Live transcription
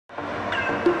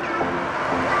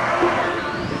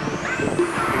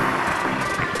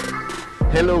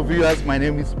Hello viewers, my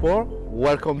name is Khor.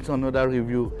 Welcome to another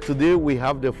review. Today we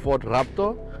have the Ford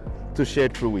Raptor to share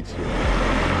through with you.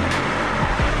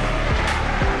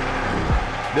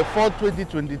 The Ford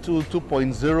 2022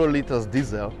 2.0 liters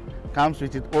diesel comes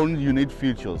with its own unique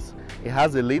features. It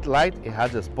has a LED light, it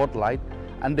has a spotlight,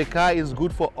 and the car is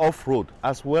good for off-road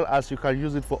as well as you can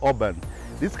use it for urban.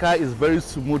 This car is very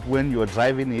smooth when you're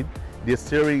driving it. The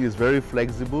steering is very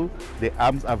flexible, the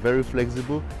arms are very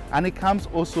flexible, and it comes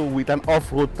also with an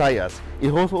off-road tires.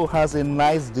 It also has a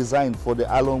nice design for the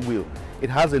alloy wheel. It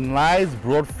has a nice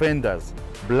broad fenders,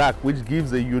 black, which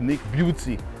gives a unique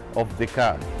beauty of the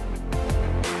car.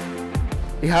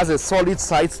 It has a solid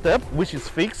side step which is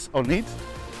fixed on it,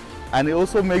 and it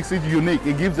also makes it unique.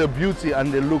 It gives the beauty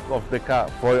and the look of the car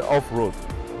for off-road.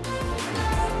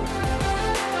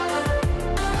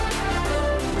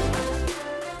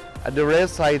 At the rear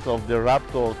side of the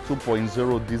Raptor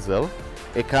 2.0 diesel,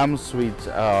 it comes with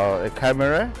a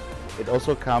camera. It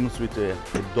also comes with a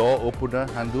door opener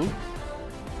handle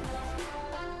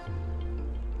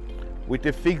with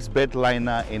a fixed bed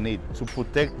liner in it to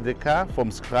protect the car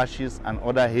from scratches and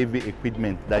other heavy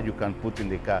equipment that you can put in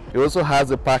the car. It also has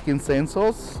the parking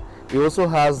sensors. It also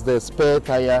has the spare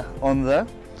tire on there,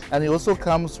 and it also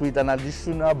comes with an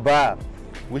additional bar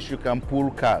which you can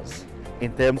pull cars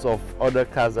in terms of other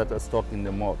cars that are stuck in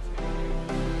the mud.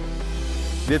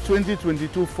 The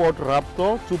 2022 Ford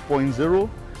Raptor 2.0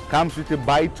 comes with a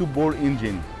bi-turbo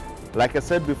engine. Like I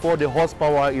said before, the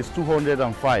horsepower is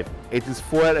 205. It is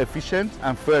fuel efficient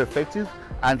and fuel effective,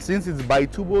 and since it's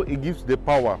bi-turbo, it gives the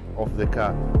power of the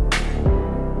car.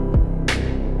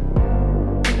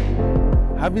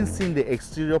 Having seen the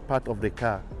exterior part of the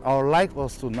car, I would like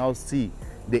us to now see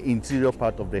the interior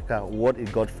part of the car, what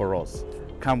it got for us.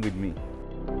 Come with me.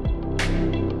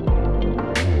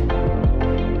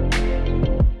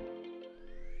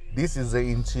 This is the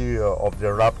interior of the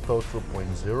Raptor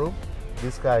 2.0.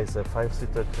 This car is a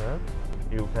 5-seater car.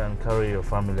 You can carry your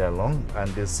family along,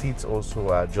 and the seats also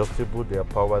are adjustable. They are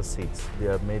power seats. They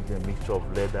are made a mixture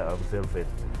of leather and velvet.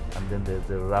 And then there's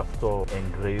the Raptor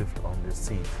engraved on the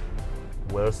seat.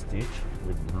 Well stitched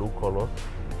with blue color.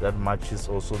 That matches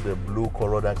also the blue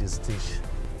color that is stitched.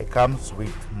 It comes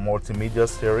with multimedia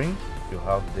steering. You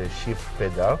have the shift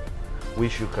pedal,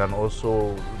 which you can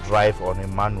also drive on a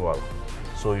manual.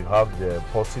 So you have the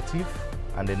positive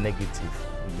and the negative.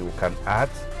 You can add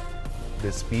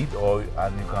the speed,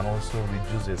 and you can also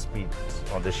reduce the speed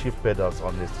on the shift pedals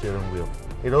on the steering wheel.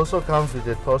 It also comes with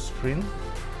a touch screen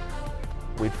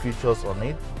with features on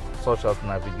it, such as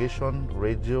navigation,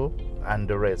 radio, and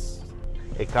the rest.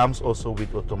 It comes also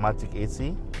with automatic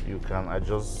AC. You can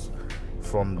adjust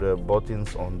from the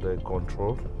buttons on the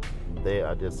control there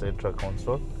at the central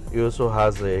console. It also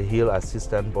has a hill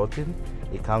assistant button.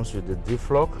 It comes with the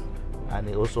diff-lock, and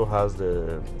it also has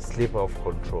the slip-off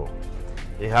control.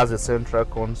 It has a central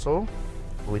console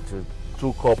with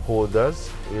 2 cup holders.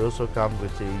 It also comes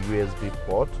with a USB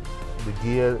port. The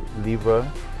gear lever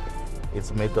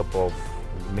is made up of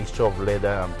a mixture of leather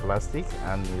and plastic,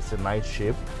 and it's a nice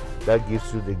shape that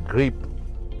gives you the grip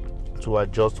to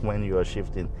adjust when you are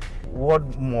shifting.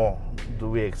 What more do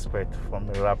we expect from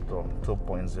a Raptor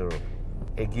 2.0?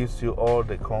 It gives you all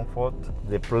the comfort,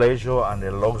 the pleasure, and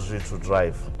the luxury to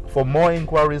drive. For more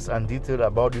inquiries and details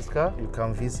about this car, you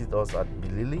can visit us at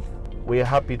Milele. We are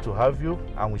happy to have you,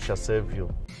 and we shall serve you.